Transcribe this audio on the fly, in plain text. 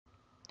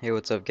Hey,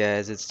 what's up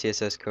guys? It's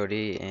TSS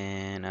Cody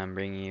and I'm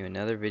bringing you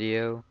another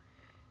video.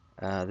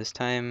 This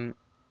time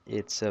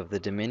it's of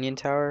the Dominion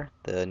Tower,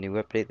 the new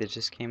update that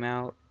just came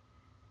out.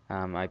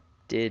 I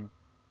did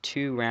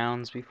 2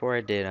 rounds before.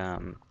 I did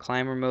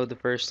climber mode the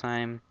first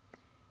time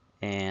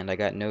and I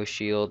got no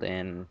shield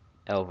and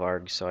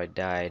Elvarg, so I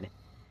died.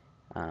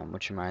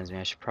 Which reminds me,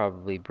 I should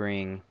probably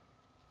bring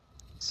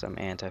some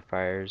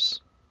anti-fires.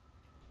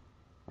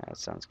 That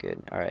sounds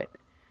good. Alright.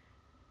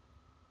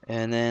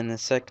 And then the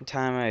second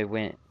time I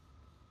went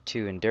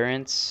to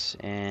endurance,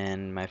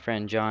 and my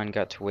friend John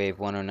got to wave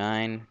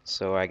 109,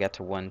 so I got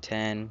to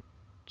 110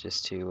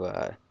 just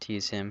to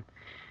tease him.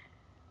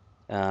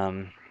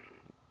 Um,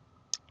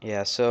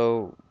 yeah,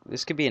 so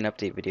this could be an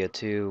update video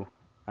too.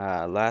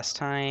 Last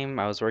time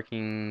I was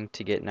working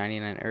to get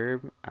 99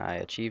 herb. I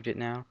achieved it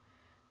now.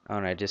 Oh,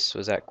 and I just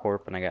was at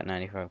corp and I got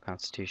 95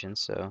 constitution,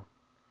 so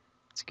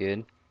it's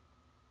good.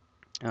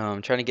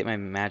 I'm trying to get my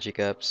magic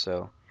up,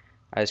 so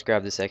I just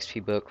grabbed this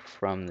XP book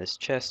from this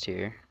chest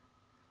here,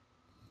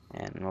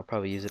 and I'll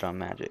probably use it on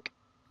magic.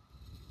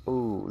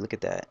 Ooh, look at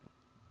that.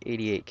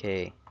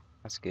 88k.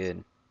 That's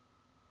good.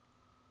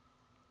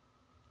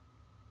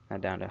 Now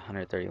down to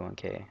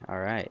 131k.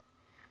 Alright.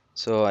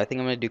 So I think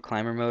I'm going to do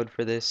climber mode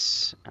for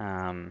this.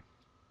 I'm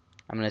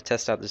going to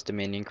test out this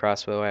Dominion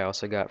crossbow I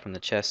also got from the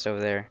chest over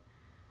there.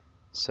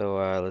 So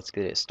let's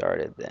get it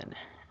started then.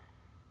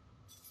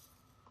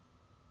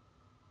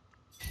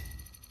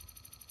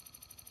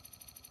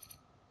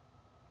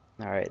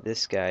 Alright,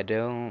 this guy, I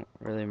don't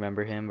really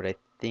remember him, but I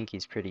think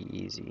he's pretty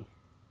easy.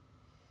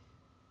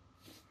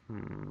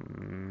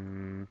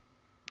 Alright.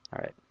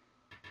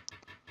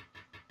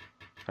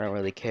 I don't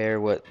really care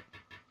what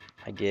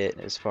I get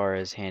as far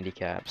as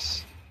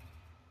handicaps.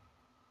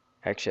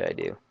 Actually, I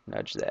do.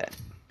 Nudge that.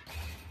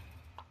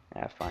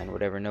 Yeah, fine,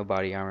 whatever. No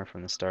body armor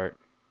from the start.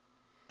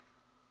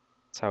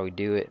 That's how we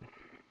do it.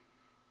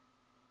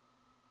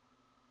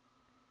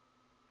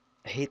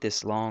 I hate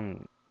this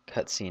long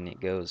cutscene it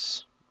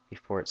goes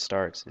before it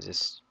starts. It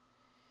just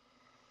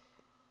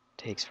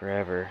takes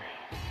forever.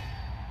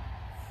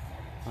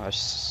 I'll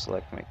just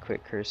select my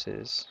quick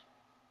curses.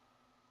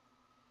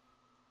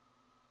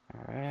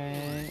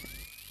 Alright.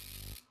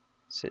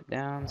 Sit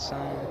down,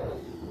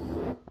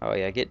 son. Oh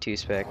yeah, get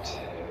 2-spect.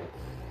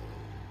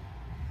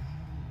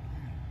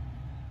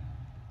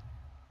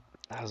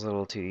 That was a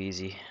little too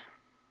easy.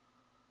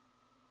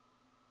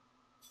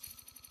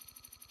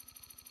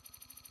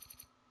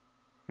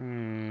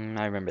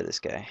 I remember this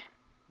guy.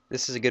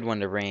 This is a good one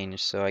to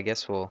range, so I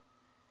guess we'll...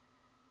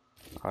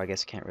 Oh, I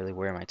guess I can't really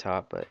wear my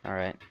top, but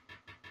alright.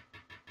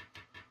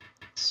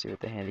 Let's see what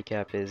the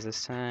handicap is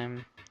this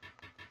time.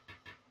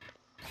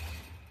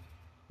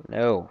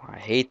 No, I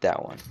hate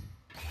that one.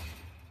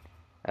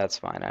 That's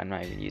fine, I'm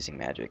not even using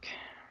magic.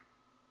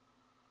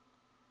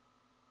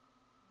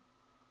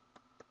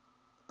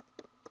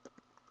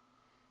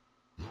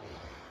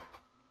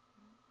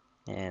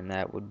 And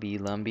that would be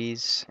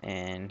Lumby's,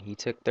 and he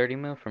took 30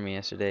 mil from me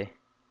yesterday.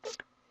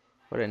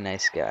 What a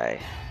nice guy.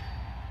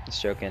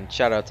 Just joking.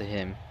 Shout out to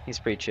him. He's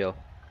pretty chill.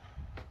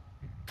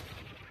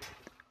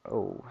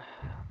 Oh.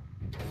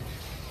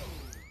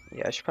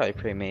 Yeah, I should probably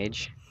pray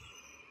mage.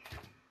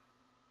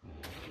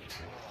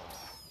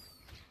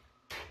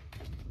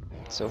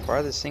 So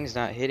far this thing's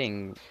not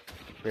hitting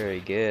very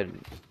good.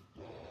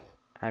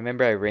 I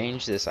remember I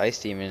ranged this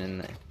ice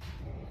demon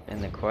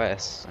in the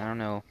quest. I don't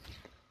know.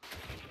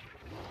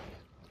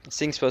 This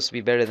thing's supposed to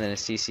be better than a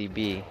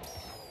CCB.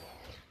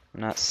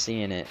 I'm not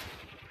seeing it.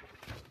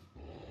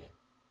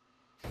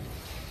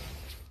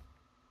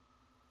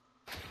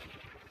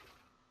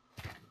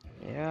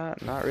 Yeah,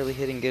 not really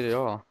hitting good at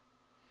all.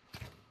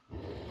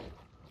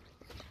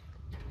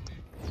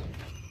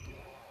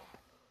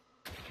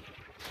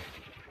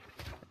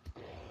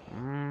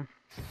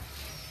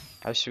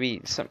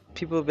 Some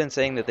people have been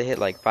saying that they hit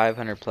like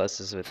 500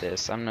 pluses with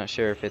this. I'm not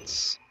sure if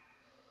it's,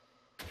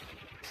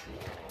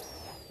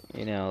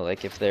 you know,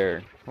 like if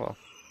they're, well,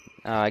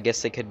 I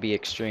guess they could be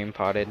extreme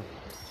potted.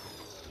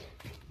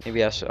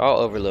 Maybe I'll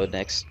overload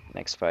next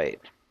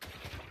fight.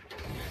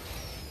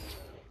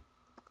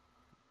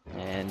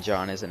 And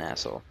John is an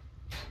asshole.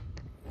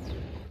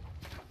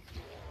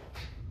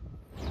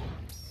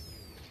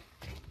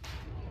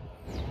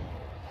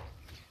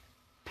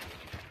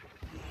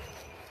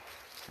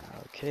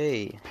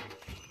 Okay,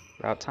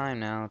 about time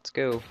now. Let's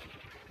go.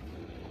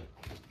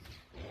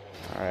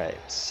 Alright,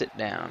 sit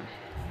down.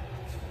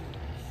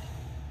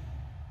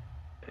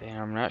 And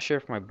I'm not sure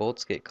if my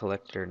bolts get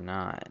collected or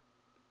not.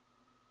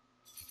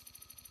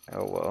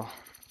 Oh well.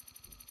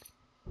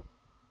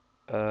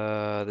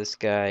 This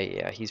guy,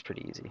 yeah, he's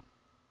pretty easy.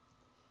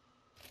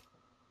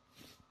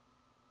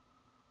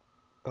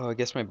 Oh, I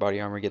guess my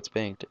body armor gets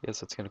banked. I guess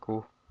that's kind of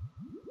cool.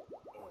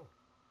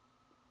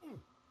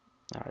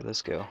 Alright,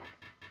 let's go.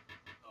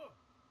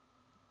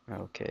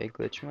 Okay,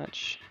 glitch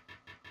much.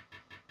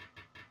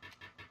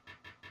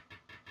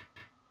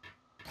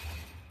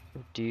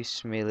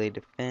 Reduce melee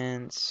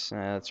defense.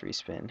 Let's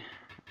respin.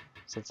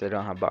 Since I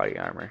don't have body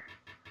armor.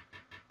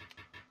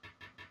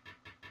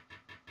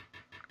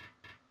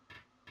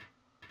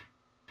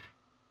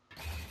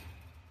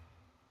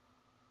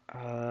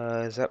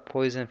 Is that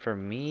poison for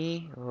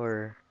me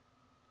or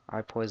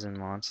I poison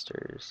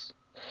monsters?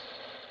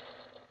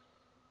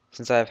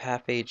 Since I have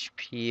half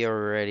HP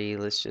already,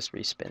 let's just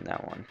respin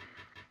that one.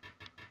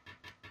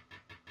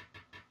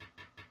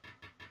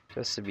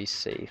 Just to be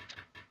safe.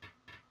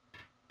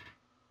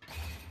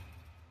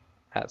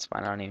 That's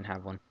fine, I don't even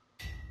have one.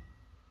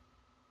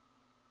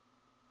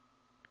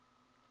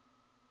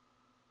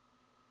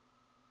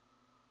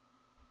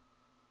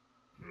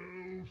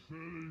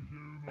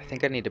 I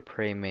think I need to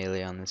pray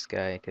melee on this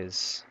guy,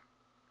 because,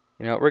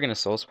 you know what, we're gonna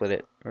soul split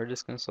it. We're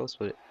just gonna soul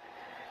split it.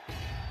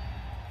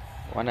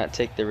 Why not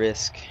take the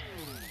risk?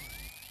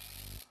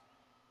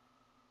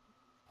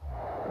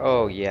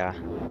 Oh, yeah.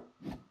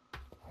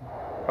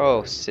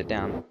 Oh, sit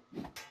down.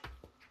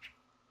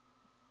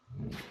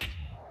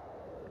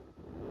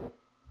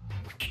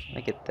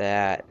 Look at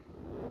that.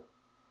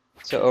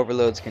 That's what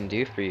overloads can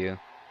do for you.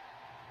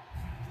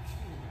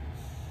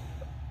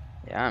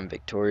 Yeah, I'm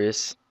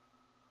victorious.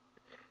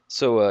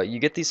 So, you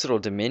get these little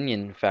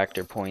Dominion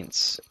factor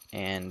points,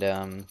 and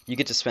you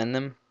get to spend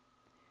them,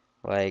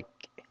 like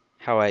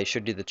how I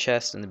showed you the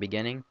chest in the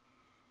beginning.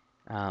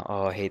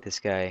 Oh, I hate this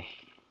guy.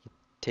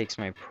 Takes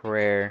my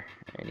prayer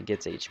and he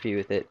gets HP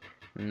with it.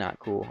 Not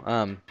cool.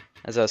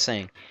 As I was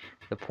saying,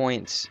 the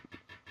points,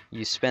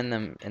 you spend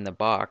them in the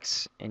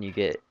box and you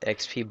get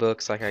XP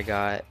books like I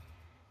got.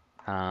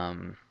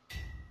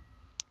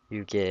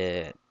 You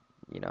get,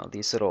 you know,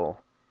 these little,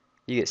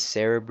 you get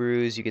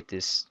Cerebrus, you get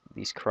these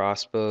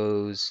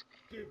crossbows.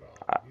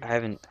 I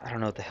don't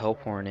know what the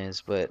help horn is,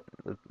 but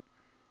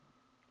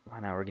why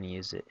not? We're gonna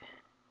use it.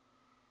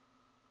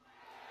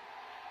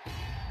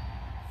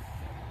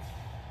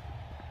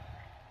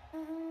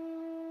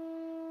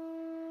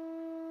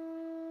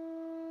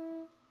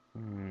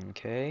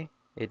 Okay,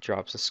 it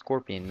drops a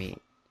scorpion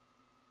meat.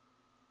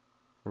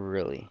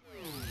 Really?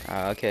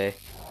 Okay.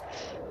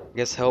 I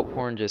guess help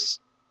horn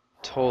just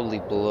totally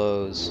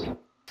blows.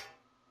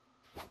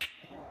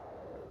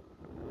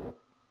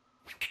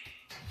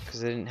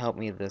 Because it didn't help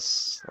me the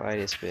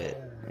slightest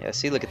bit. Yeah,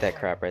 see, look at that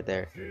crap right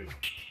there.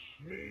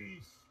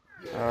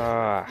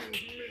 Ah,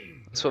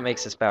 that's what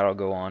makes this battle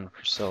go on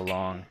for so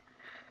long.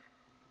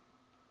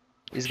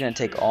 He's gonna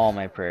take all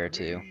my prayer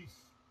too.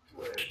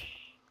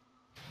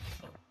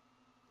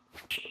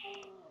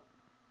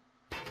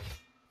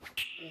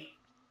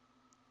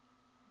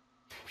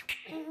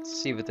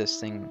 Let's see what this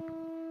thing.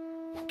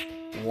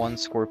 One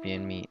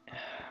scorpion meat.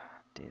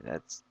 Dude,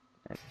 that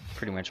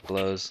pretty much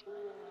blows.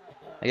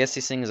 I guess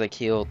these things like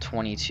heal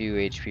 22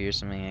 HP or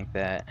something like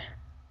that.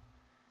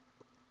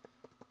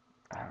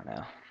 I don't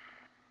know.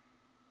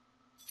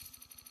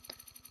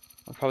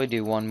 I'll probably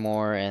do one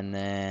more and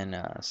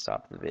then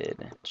stop the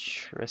vid.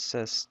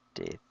 Trissa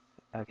Death.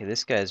 Okay,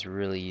 this guy's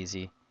really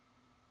easy.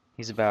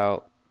 He's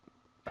about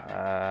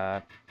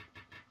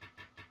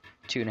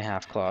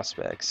 2.5 claw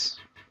specs.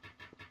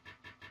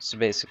 So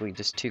basically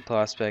just 2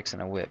 claw specs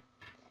and a whip.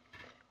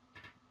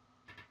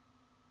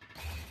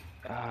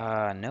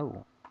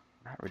 No.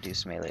 Not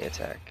reduce melee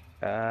attack.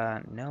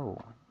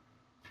 No.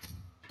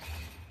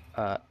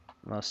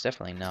 Most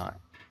definitely not.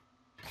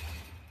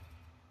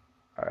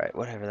 Alright,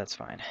 whatever, that's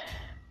fine.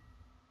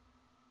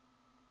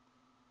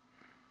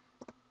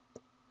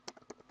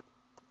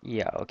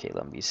 Yeah, okay,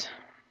 Lumbies.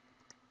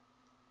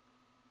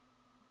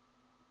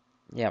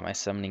 Yeah, my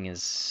summoning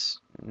is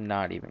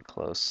not even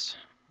close.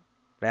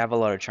 But I have a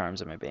lot of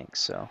charms in my bank,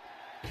 so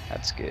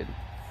that's good.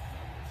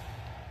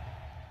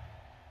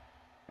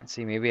 Let's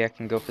see, maybe I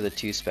can go for the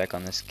 2 spec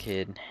on this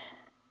kid.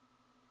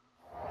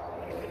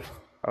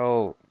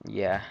 Oh,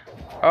 yeah.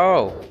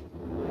 Oh!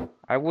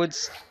 I would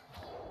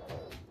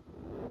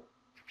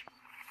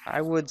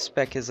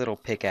spec his little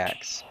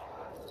pickaxe.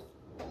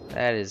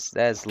 That is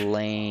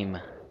lame.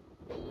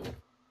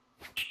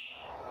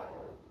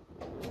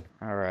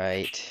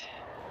 Alright.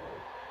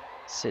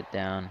 Sit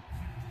down.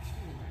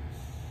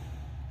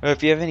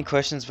 If you have any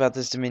questions about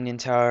this Dominion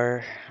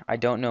Tower, I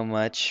don't know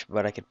much,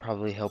 but I could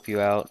probably help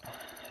you out.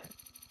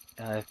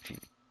 With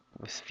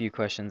a few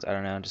questions, I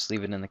don't know, just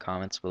leave it in the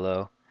comments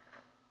below.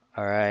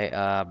 Alright,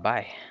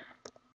 bye.